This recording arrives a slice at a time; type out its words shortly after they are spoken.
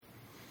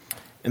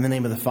In the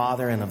name of the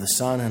Father, and of the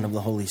Son, and of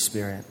the Holy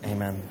Spirit.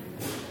 Amen.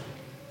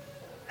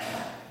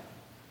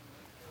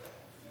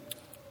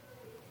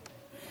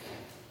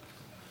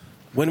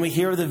 When we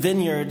hear of the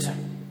vineyard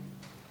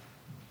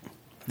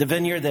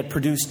that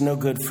produced no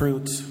good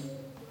fruit,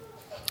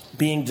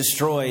 being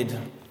destroyed,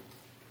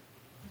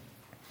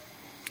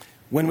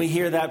 when we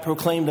hear that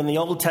proclaimed in the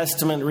Old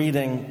Testament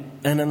reading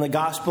and in the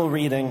Gospel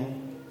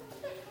reading,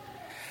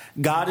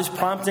 God is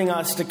prompting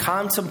us to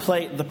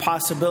contemplate the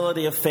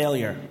possibility of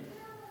failure.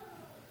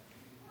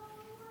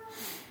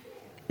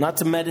 Not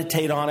to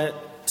meditate on it.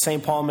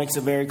 St. Paul makes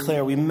it very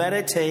clear. We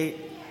meditate,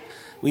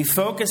 we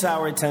focus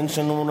our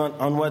attention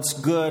on what's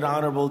good,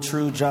 honorable,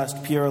 true,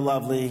 just, pure,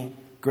 lovely,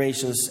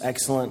 gracious,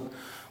 excellent,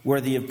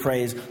 worthy of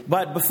praise.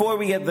 But before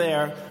we get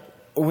there,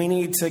 we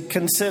need to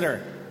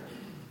consider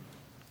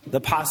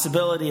the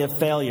possibility of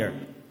failure.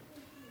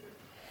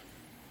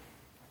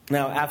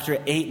 Now,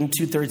 after 8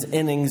 2/3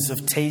 innings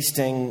of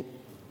tasting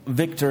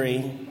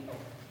victory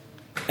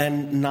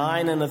and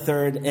 9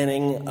 1/3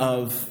 inning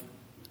of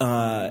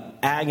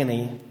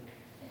agony,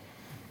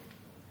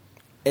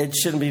 it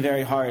shouldn't be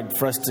very hard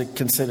for us to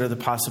consider the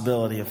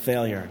possibility of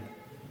failure.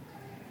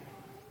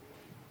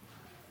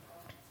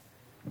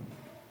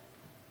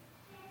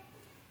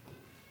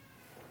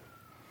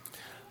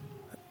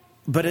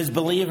 But as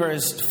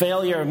believers,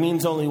 failure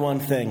means only one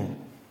thing.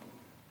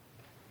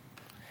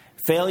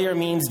 Failure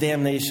means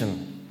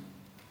damnation.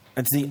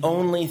 It's the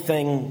only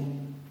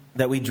thing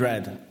that we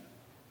dread.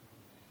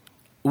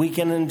 We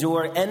can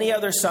endure any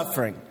other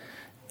suffering,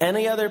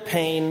 any other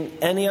pain,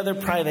 any other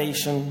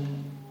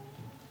privation,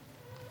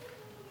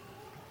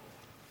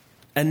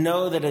 and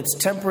know that it's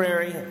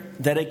temporary,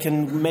 that it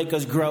can make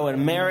us grow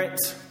in merit,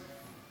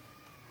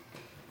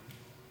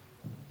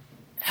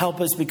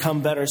 help us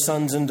become better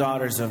sons and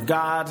daughters of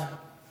God,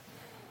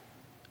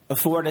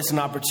 afford us an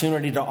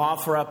opportunity to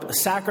offer up a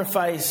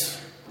sacrifice,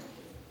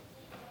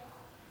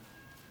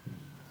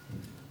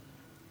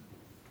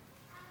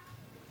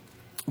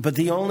 but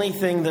the only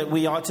thing that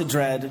we ought to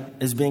dread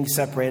is being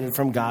separated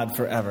from God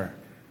forever.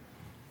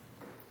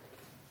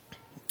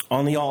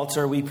 On the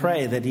altar, we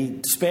pray that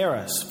He spare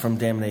us from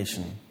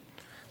damnation,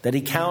 that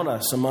He count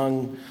us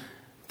among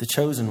the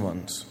chosen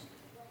ones.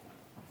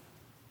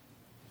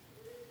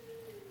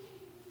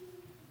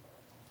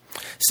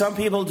 Some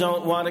people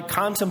don't want to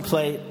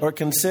contemplate or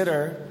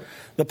consider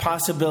the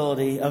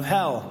possibility of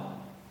hell.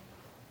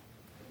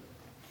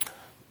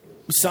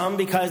 Some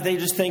because they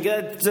just think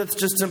that's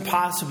just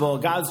impossible.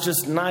 God's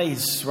just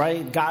nice,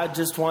 right? God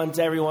just wants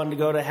everyone to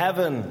go to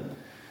heaven.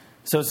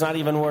 So it's not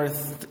even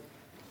worth,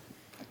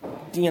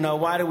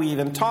 why do we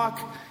even talk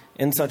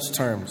in such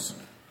terms?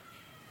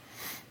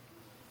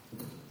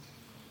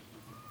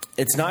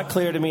 It's not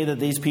clear to me that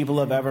these people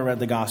have ever read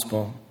the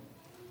gospel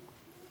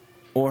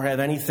or have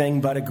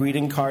anything but a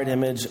greeting card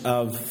image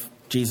of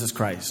Jesus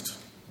Christ.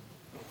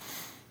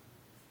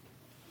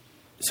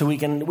 So we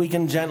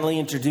can gently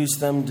introduce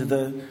them to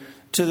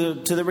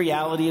the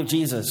reality of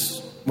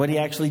Jesus, what He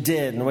actually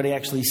did and what He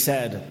actually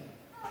said,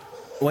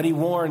 what He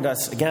warned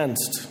us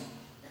against.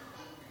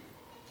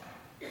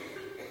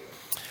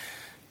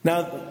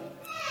 Now,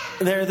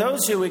 there are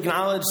those who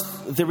acknowledge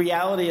the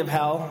reality of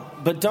hell,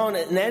 but don't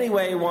in any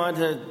way want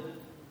to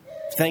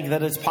think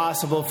that it's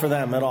possible for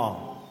them at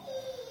all.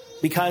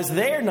 Because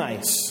they're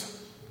nice,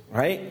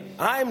 right?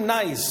 I'm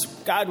nice.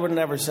 God would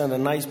never send a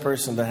nice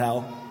person to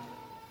hell.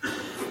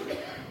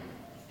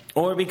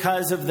 Or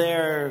because of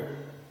their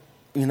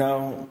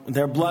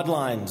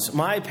bloodlines.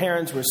 My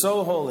parents were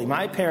so holy.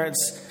 My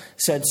parents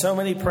said so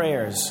many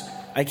prayers.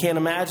 I can't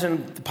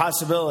imagine the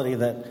possibility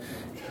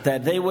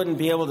that they wouldn't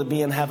be able to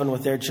be in heaven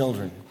with their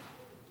children.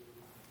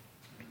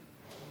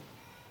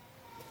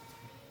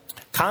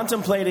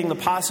 Contemplating the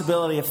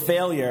possibility of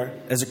failure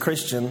as a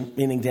Christian,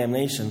 meaning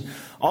damnation,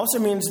 also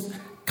means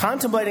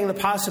contemplating the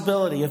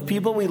possibility of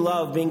people we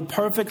love being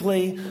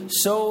perfectly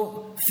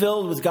so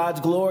filled with God's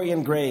glory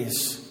and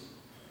grace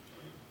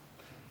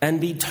and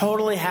be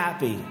totally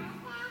happy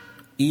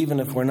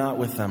even if we're not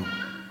with them.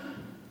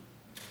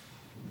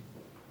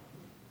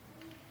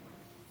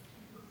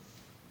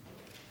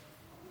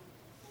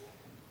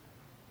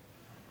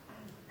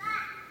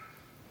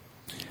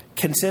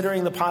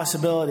 Considering the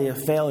possibility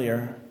of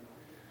failure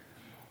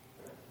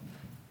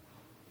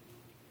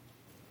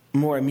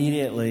more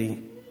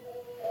immediately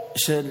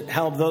should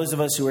help those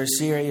of us who are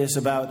serious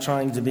about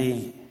trying to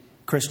be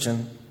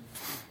Christian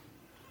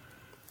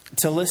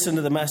to listen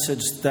to the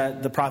message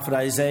that the prophet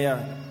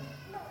Isaiah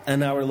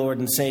and our Lord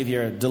and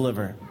Savior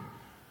deliver.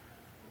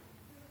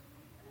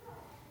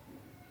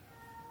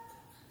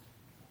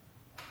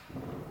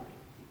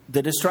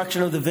 The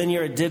destruction of the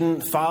vineyard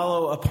didn't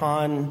follow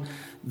upon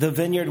the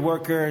vineyard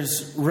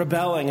workers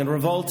rebelling and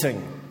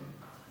revolting.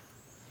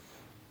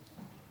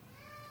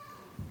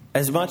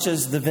 As much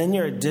as the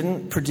vineyard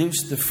didn't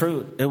produce the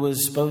fruit it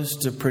was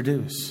supposed to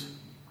produce.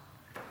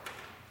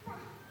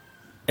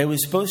 It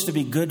was supposed to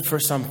be good for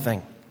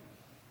something.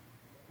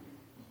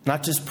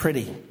 Not just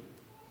pretty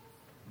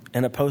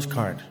in a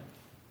postcard.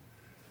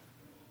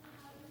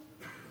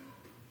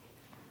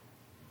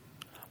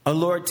 Our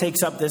Lord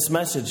takes up this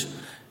message.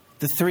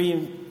 The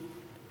 3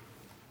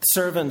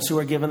 servants who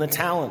are given the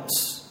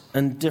talents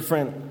and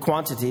different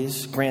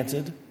quantities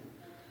granted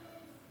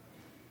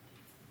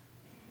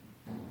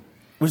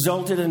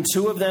resulted in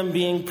 2 of them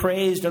being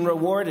praised and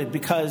rewarded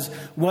because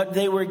what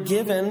they were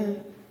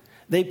given,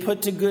 they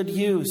put to good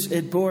use.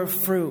 It bore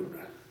fruit.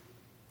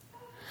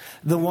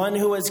 The one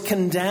who was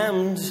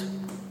condemned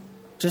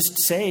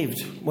just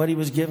saved what he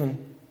was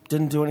given,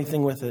 didn't do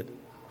anything with it.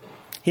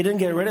 He didn't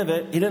get rid of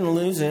it. He didn't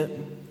lose it.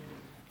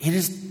 He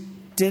just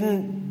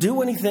didn't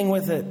do anything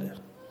with it.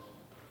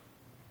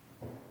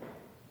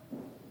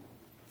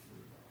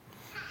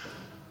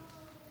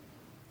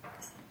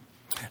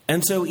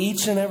 And so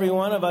each and every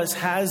one of us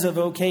has a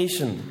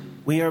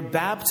vocation. We are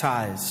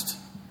baptized.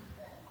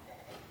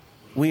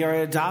 We are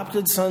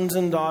adopted sons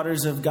and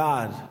daughters of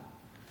God.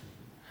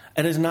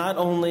 It is not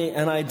only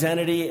an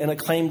identity and a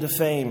claim to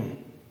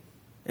fame.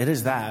 It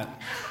is that,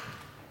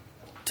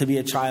 to be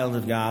a child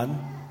of God.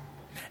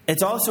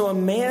 It's also a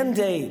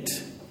mandate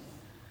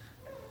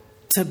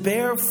to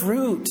bear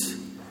fruit,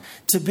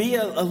 to be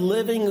a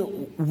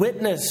living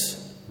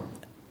witness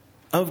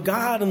of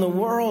God in the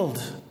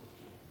world.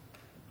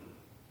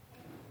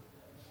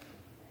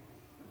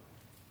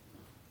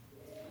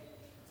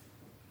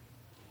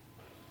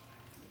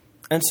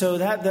 And so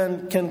that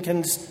then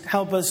can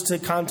help us to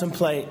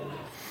contemplate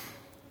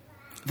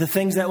the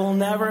things that will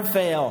never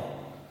fail,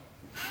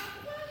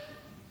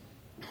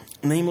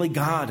 namely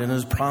God and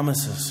His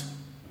promises.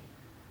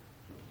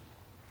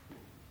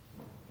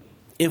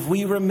 If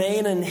we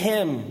remain in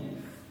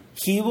Him,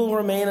 He will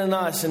remain in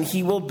us and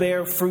He will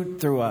bear fruit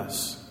through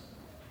us.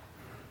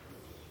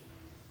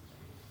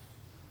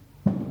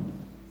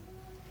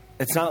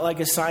 It's not like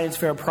a science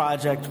fair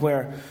project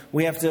where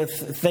we have to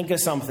think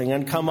of something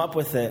and come up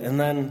with it and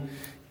then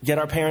get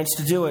our parents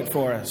to do it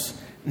for us.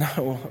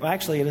 No,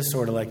 actually it is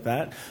sort of like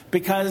that.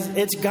 Because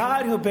it's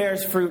God who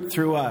bears fruit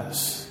through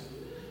us.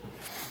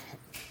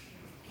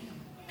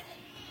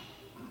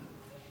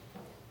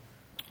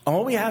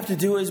 All we have to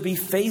do is be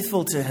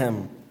faithful to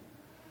Him.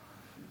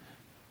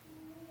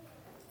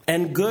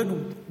 And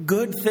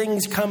good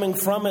things coming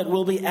from it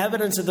will be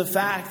evidence of the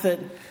fact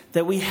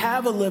that we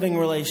have a living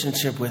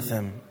relationship with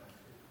Him.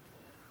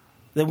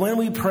 That when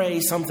we pray,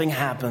 something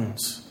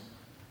happens.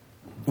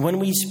 When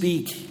we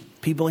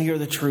speak, people hear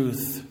the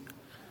truth.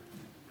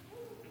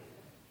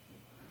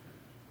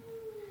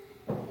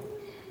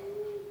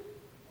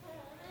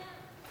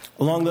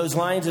 Along those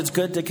lines, it's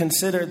good to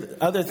consider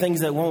other things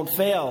that won't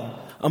fail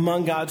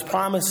among God's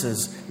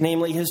promises,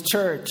 namely His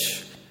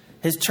church.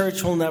 His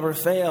church will never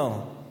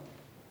fail.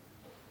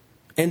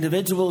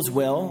 Individuals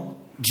will.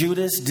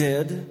 Judas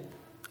did.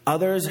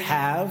 Others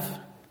have.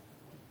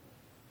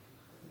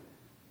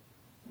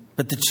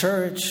 But the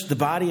church, the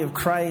body of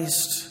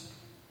Christ,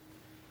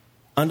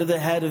 under the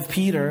head of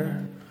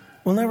Peter,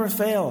 will never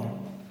fail.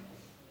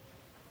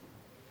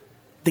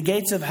 The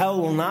gates of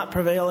hell will not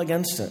prevail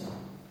against it.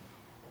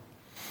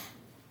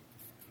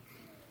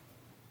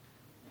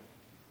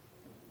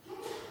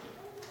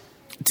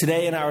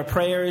 Today in our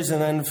prayers,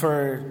 and then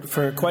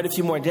for quite a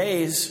few more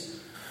days,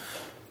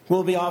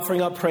 we'll be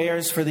offering up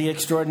prayers for the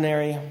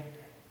extraordinary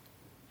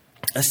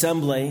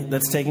assembly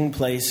that's taking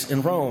place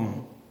in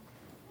Rome.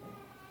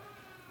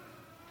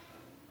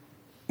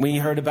 We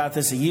heard about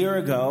this a year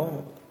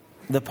ago.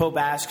 The Pope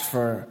asked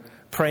for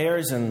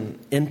prayers and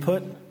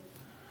input,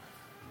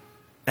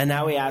 and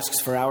now he asks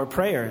for our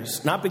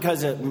prayers. Not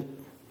because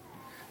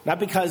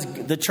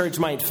the church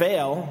might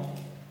fail,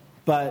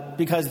 but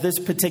because this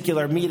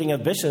particular meeting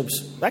of bishops,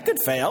 that could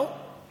fail.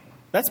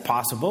 That's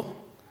possible.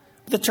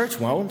 But the church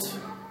won't.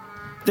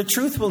 The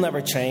truth will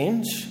never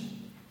change.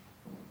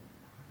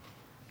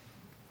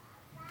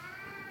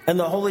 And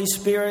the Holy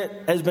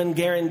Spirit has been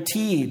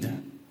guaranteed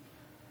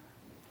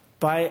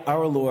by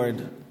our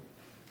Lord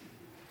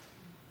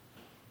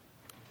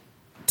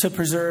to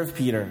preserve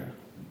Peter.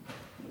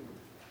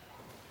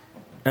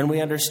 And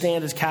we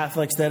understand as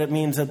Catholics that it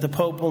means that the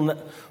Pope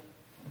will,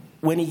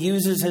 when he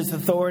uses his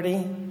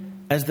authority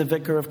as the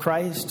vicar of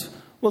Christ,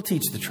 will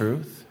teach the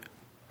truth.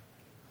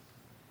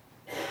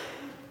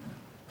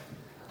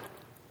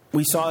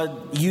 We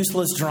saw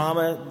useless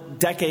drama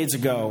decades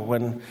ago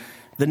when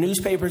the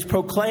newspapers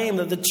proclaimed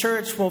that the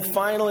church will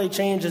finally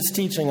change its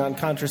teaching on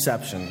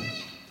contraception.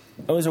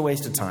 It was a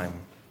waste of time.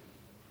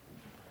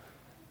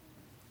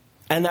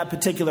 And that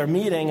particular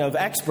meeting of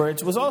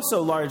experts was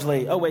also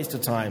largely a waste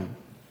of time.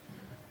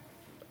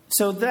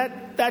 So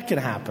that could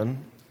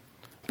happen,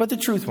 but the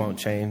truth won't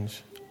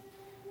change.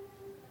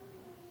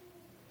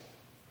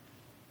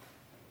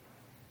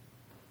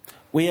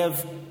 We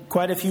have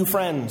quite a few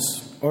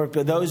friends, or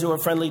those who are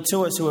friendly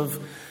to us,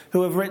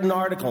 who have written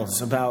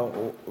articles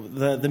about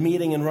the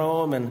meeting in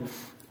Rome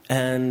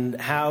and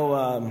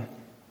how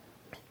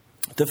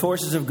the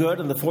forces of good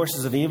and the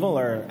forces of evil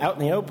are out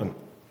in the open.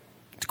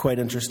 It's quite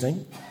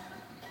interesting.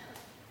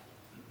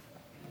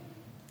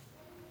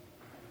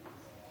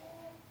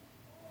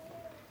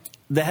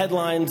 The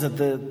headlines that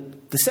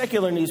the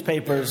secular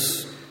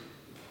newspapers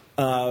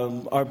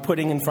are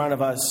putting in front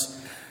of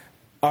us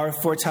are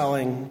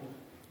foretelling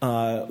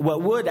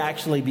what would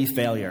actually be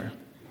failure.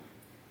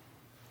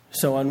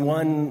 So on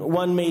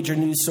one major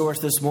news source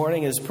this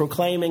morning is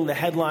proclaiming the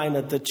headline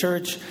that the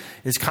church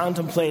is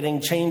contemplating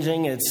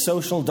changing its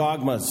social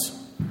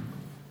dogmas,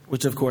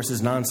 which of course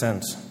is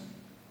nonsense.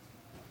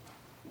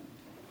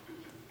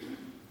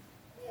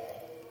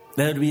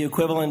 That would be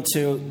equivalent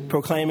to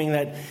proclaiming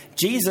that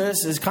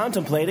Jesus is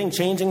contemplating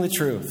changing the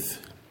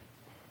truth.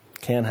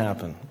 Can't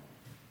happen.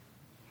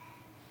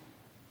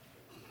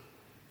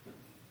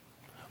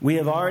 We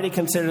have already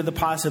considered the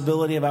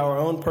possibility of our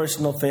own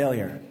personal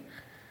failure.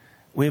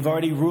 We've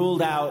already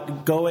ruled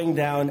out going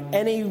down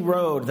any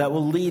road that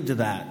will lead to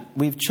that.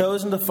 We've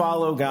chosen to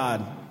follow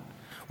God.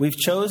 We've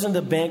chosen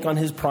to bank on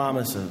His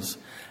promises.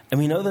 And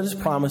we know that His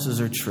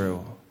promises are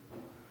true.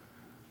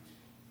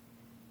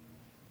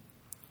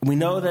 We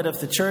know that if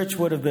the church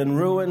would have been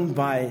ruined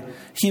by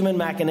human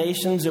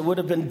machinations, it would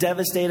have been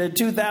devastated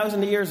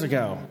 2,000 years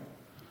ago.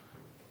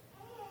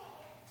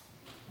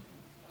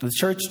 The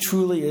church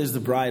truly is the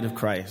bride of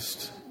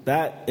Christ.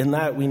 In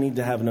that we need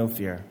to have no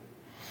fear.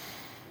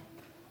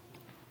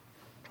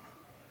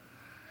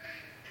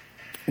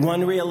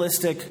 One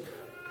realistic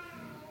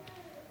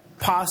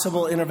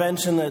possible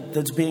intervention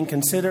that's being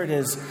considered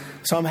is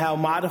somehow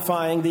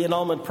modifying the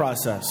annulment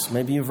process.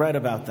 Maybe you've read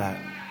about that.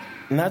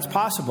 And that's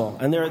possible.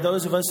 And there are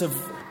those of us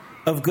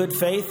of good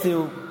faith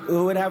who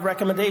would have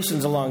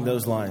recommendations along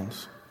those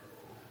lines.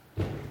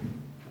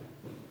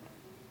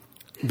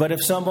 But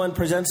if someone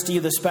presents to you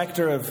the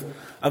specter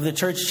of the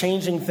church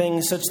changing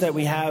things such that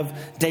we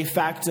have de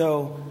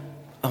facto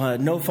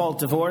no-fault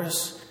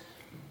divorce,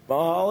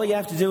 all you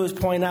have to do is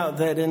point out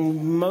that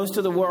in most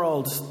of the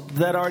world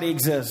that already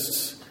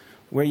exists,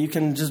 where you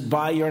can just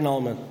buy your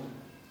annulment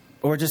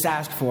or just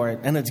ask for it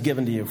and it's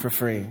given to you for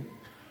free.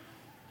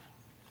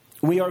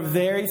 We are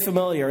very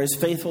familiar, as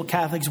faithful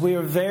Catholics, we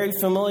are very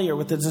familiar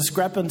with the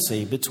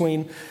discrepancy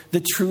between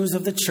the truths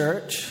of the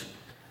church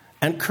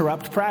and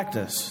corrupt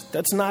practice.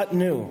 That's not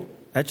new.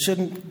 It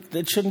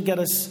shouldn't get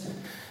us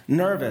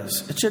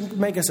nervous. It shouldn't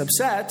make us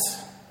upset,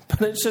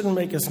 but it shouldn't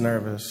make us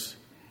nervous.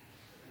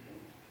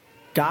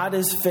 God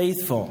is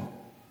faithful.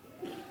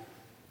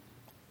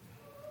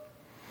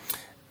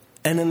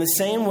 And in the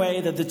same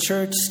way that the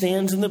church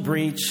stands in the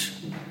breach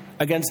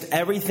against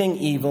everything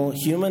evil,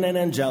 human and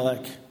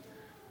angelic,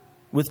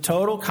 with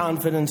total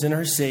confidence in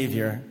her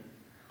Savior,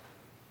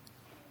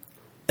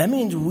 that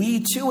means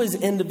we too as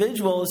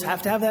individuals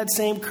have to have that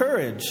same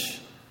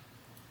courage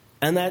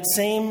and that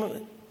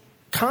same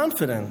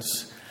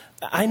confidence.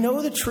 I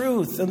know the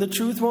truth, and the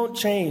truth won't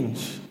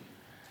change.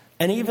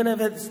 And even if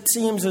it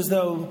seems as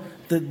though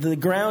the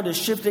ground is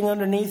shifting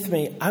underneath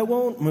me, I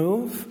won't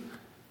move.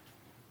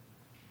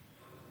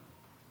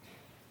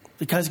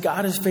 Because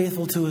God is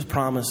faithful to His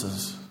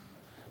promises.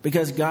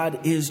 Because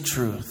God is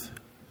truth.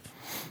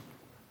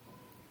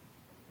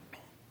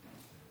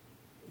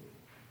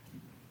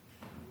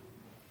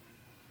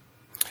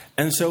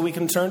 And so we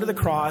can turn to the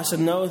cross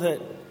and know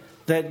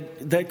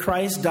that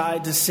Christ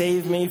died to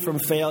save me from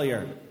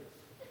failure.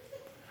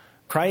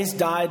 Christ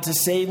died to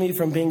save me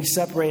from being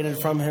separated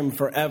from Him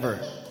forever.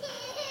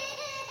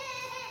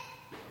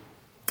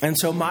 And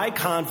so my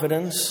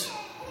confidence,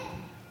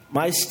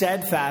 my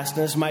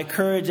steadfastness, my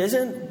courage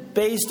isn't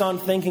based on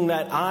thinking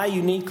that I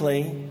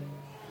uniquely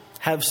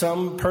have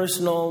some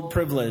personal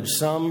privilege,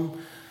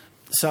 some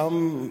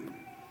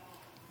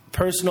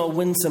personal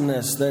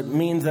winsomeness that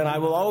means that I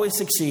will always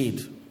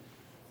succeed.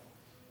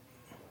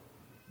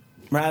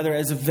 Rather,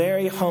 as a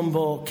very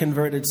humble,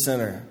 converted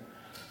sinner,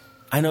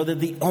 I know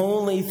that the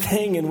only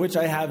thing in which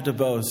I have to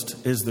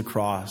boast is the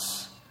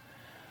cross.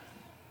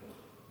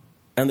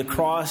 And the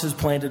cross is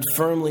planted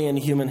firmly in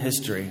human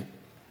history.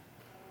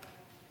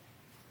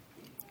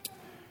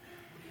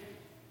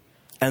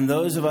 And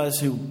those of us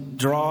who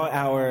draw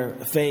our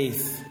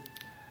faith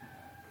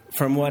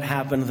from what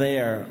happened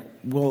there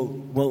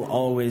will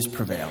always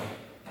prevail.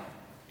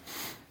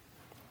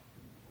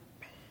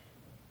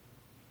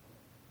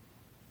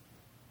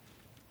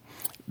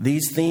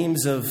 These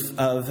themes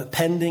of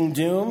pending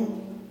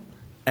doom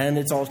and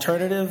its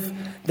alternative,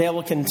 they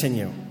will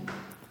continue.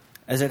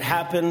 As it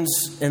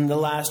happens in the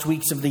last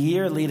weeks of the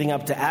year leading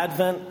up to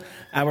Advent,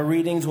 our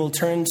readings will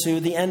turn to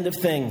the end of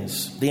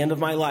things, the end of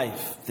my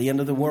life, the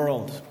end of the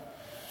world.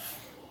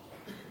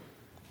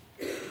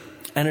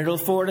 And it'll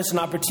afford us an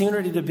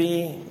opportunity to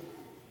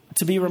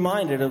be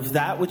reminded of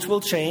that which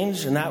will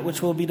change and that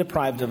which will be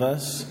deprived of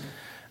us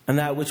and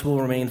that which will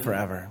remain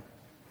forever.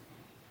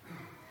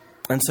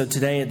 And so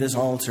today at this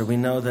altar, we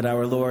know that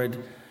our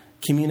Lord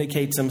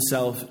communicates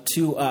Himself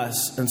to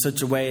us in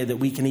such a way that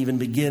we can even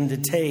begin to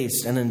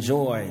taste and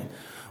enjoy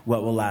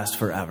what will last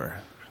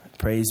forever.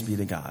 Praise be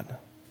to God.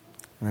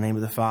 In the name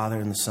of the Father,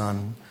 and the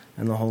Son,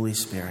 and the Holy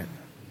Spirit.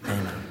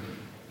 Amen.